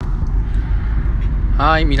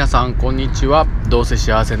はい、皆さんこんにちは。どうせ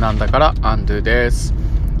幸せなんだからアンドゥです。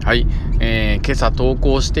はい、今朝投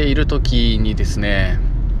稿している時にですね、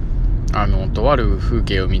とある風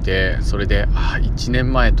景を見て、それで1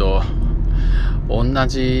年前と同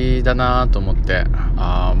じだなと思って、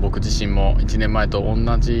僕自身も1年前と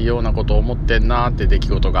同じようなことを思ってんなって出来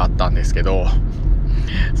事があったんですけど、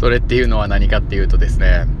それっていうのは何かっていうとです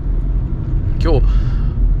ね、今日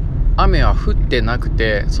雨は降ってなく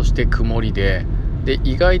て、そして曇りで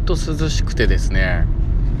意外と涼しくてですね、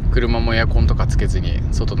車もエアコンとかつけずに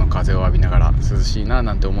外の風を浴びながら涼しいな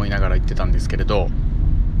なんて思いながら行ってたんですけれど、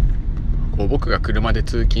僕が車で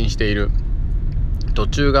通勤している途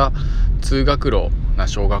中が通学路な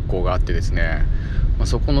小学校があってですね、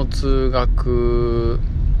そこの通学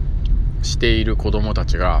している子どもた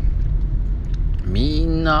ちがみ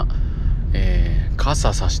んな、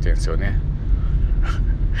傘さしてるんですよね。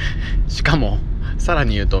しかもさら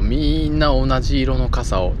に言うと、みんな同じ色の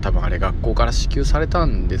傘を、多分あれ学校から支給された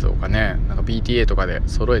んでしょうかね。なんか PTA とかで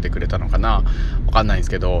揃えてくれたのかな、わかんないんです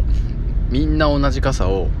けど、みんな同じ傘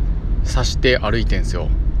を差して歩いてんですよ。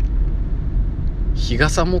日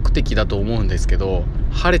傘目的だと思うんですけど、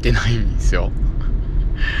晴れてないんですよ。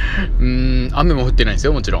雨も降ってないんです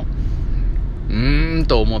よ、もちろん。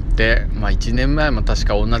と思って、1年前も確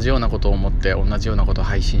か同じようなことを思って、同じようなことを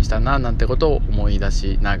配信したななんてことを思い出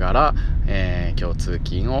しながら、今日通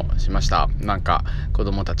勤をしました。なんか子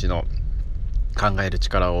供たちの考える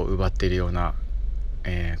力を奪っているような、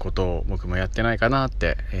ことを僕もやってないかなっ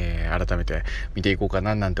て、改めて見ていこうか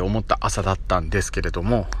ななんて思った朝だったんですけれど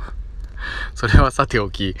も、それはさてお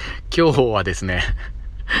き、今日はですね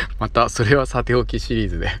またそれはさておきシリー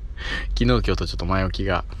ズで、昨日今日とちょっと前置き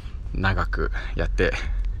が長くやって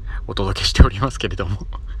お届けしておりますけれども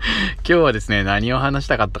今日はですね、何を話し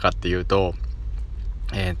たかったかっていうと、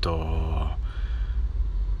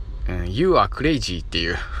You are crazy ってい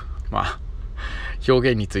う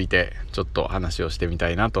表現についてちょっと話をしてみた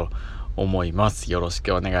いなと思います。よろし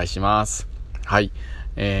くお願いします。はい、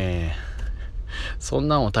そん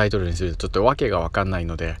なんをタイトルにするとちょっとわけがわかんない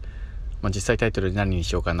ので、実際タイトルに何に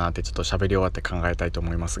しようかなってちょっと喋り終わって考えたいと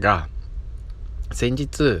思いますが、先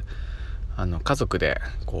日家族で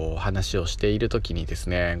話をしている時にです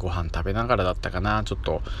ね、ご飯食べながらだったかな、ちょっ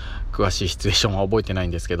と詳しいシチュエーションは覚えてない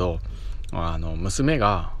んですけど、娘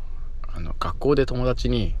が学校で友達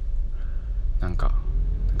になんか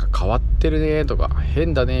変わってるねとか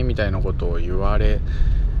変だねみたいなことを言われ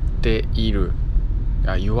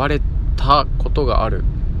たことがある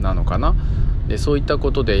なのかな。でそういった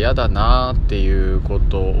ことで嫌だなっていうこ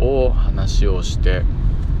とを話をして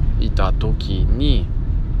いた時に、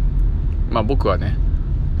僕はね、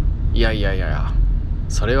いや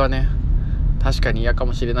それはね確かに嫌か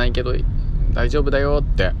もしれないけど大丈夫だよっ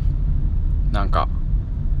て、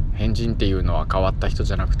変人っていうのは変わった人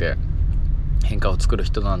じゃなくて変化を作る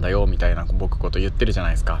人なんだよみたいなこと言ってるじゃな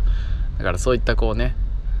いですか。だからそういったい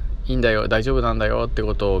いんだよ大丈夫なんだよって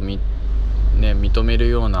ことを認める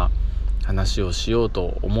ような話をしよう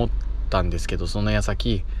と思ったんですけど、その矢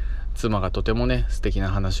先妻がとても素敵な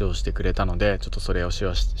話をしてくれたので、ちょっとそれをシ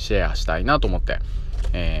ェアしたいなと思って、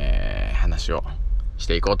話をし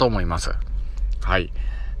ていこうと思います。はい。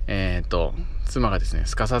妻がですね、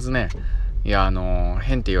すかさずね、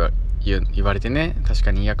変って言われてね、確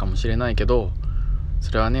かに嫌かもしれないけど、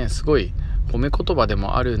それはねすごい褒め言葉で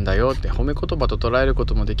もあるんだよって、褒め言葉と捉えるこ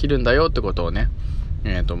ともできるんだよってことをね、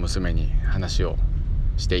娘に話を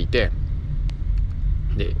していて、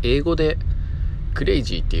で英語でクレイ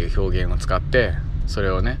ジーっていう表現を使ってそ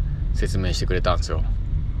れをね説明してくれたんですよ。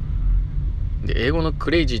で英語の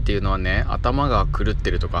クレイジーっていうのはね、頭が狂っ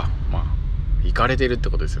てるとかイカれてるって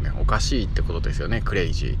ことですよね。おかしいってことですよね、クレ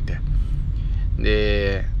イジーって。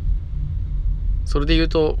でそれで言う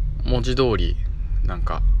と文字通り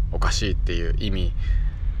おかしいっていう意味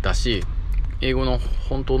だし、英語の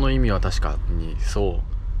本当の意味は確かにそ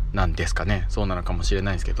うなんですかね。そうなのかもしれ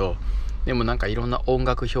ないですけど、でもいろんな音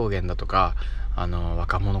楽表現だとか、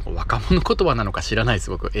若者言葉なのか知らないです。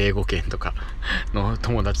僕英語圏とかの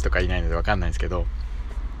友達とかいないので分かんないですけど、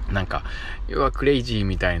要はクレイジー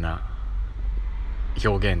みたいな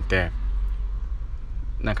表現って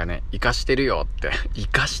生かしてるよって生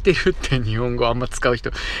かしてるって日本語あんま使う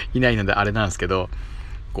人いないのであれなんですけど、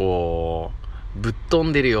ぶっ飛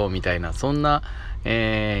んでるよみたいな、そんな、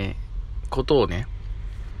ことをね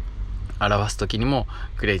表す時にも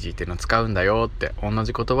クレイジーっていうのを使うんだよって、同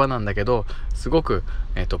じ言葉なんだけどすごく、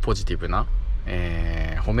ポジティブな、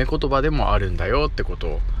褒め言葉でもあるんだよってこと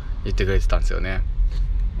を言ってくれてたんですよね。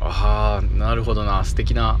なるほどな、素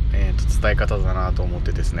敵な、伝え方だなと思っ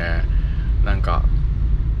てですね、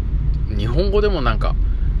日本語でも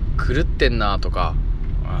狂ってんなとか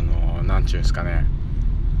なんちゅうんですかね、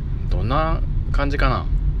どんな感じかな、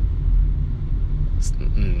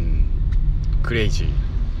クレイジ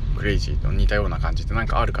ーと似たような感じってなん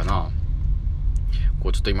かあるかな。こ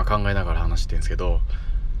うちょっと今考えながら話してるんですけど、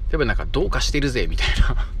例えばなんかどうかしてるぜみたい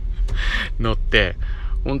なのって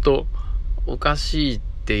本当おかしいっ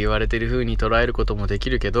て言われてる風に捉えることもでき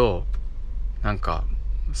るけど、なんか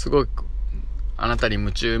すごいあなたに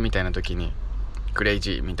夢中みたいな時にクレイ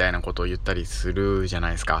ジーみたいなことを言ったりするじゃな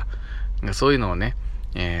いですか。そういうのをね、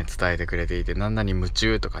伝えてくれていて、なんなに夢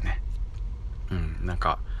中とかね、なん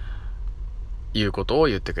かいうことを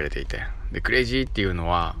言ってくれていて、でクレイジーっていうの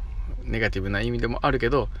はネガティブな意味でもあるけ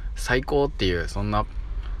ど、最高っていうそんな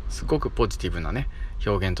すごくポジティブなね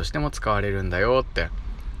表現としても使われるんだよって。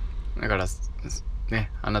だからね、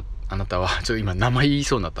あなたはちょっと今名前言い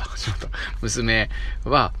そうになった娘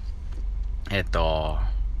は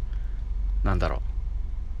なんだろ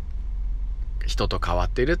う、人と変わっ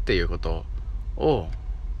てるっていうことを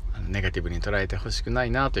ネガティブに捉えてほしくな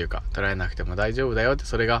いなというか、捉えなくても大丈夫だよって、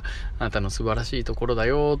それがあなたの素晴らしいところだ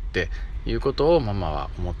よっていうことをママは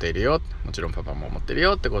思っているよ、もちろんパパも思ってる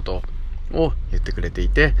よってことを言ってくれてい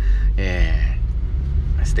て、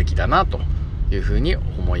素敵だなというふうに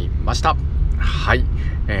思いました。はい、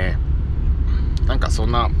なんかそ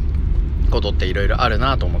んなことっていろいろある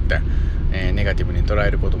なと思って、ネガティブに捉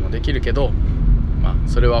えることもできるけど、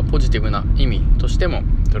それはポジティブな意味としても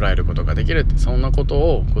捉えることができるって、そんなこと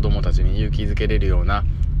を子どもたちに勇気づけれるような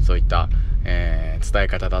そういった、伝え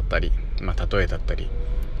方だったり、例えだったり、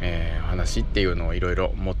話っていうのをいろい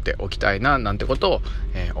ろ持っておきたいななんてことを、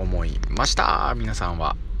思いました。皆さん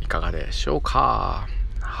はいかがでしょうか。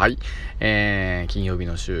はい、金曜日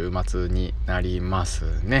の週末になりま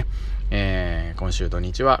すね。今週土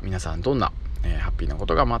日は皆さんどんな、ハッピーなこ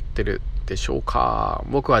とが待ってるでしょうか。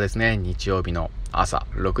僕はですね、日曜日の朝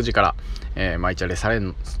6時から、マイチャ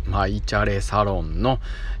レサロンの、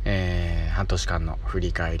半年間の振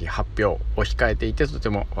り返り発表を控えていて、とて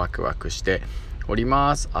もワクワクしており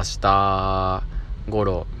ます。明日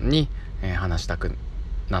頃に、話したく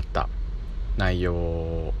なった内容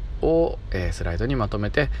を、スライドにまと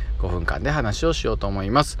めて5分間で話をしようと思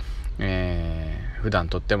います。普段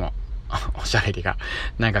とってもおしゃべりが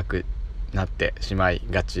長くなってしまい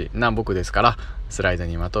がちな僕ですから、スライド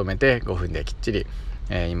にまとめて5分できっちり、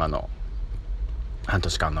今の半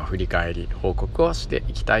年間の振り返り報告をして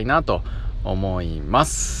いきたいなと思いま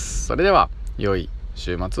す。それでは良い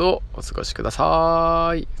週末をお過ごしくだ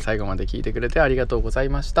さい。最後まで聞いてくれてありがとうござい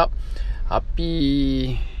ました。ハッ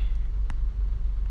ピー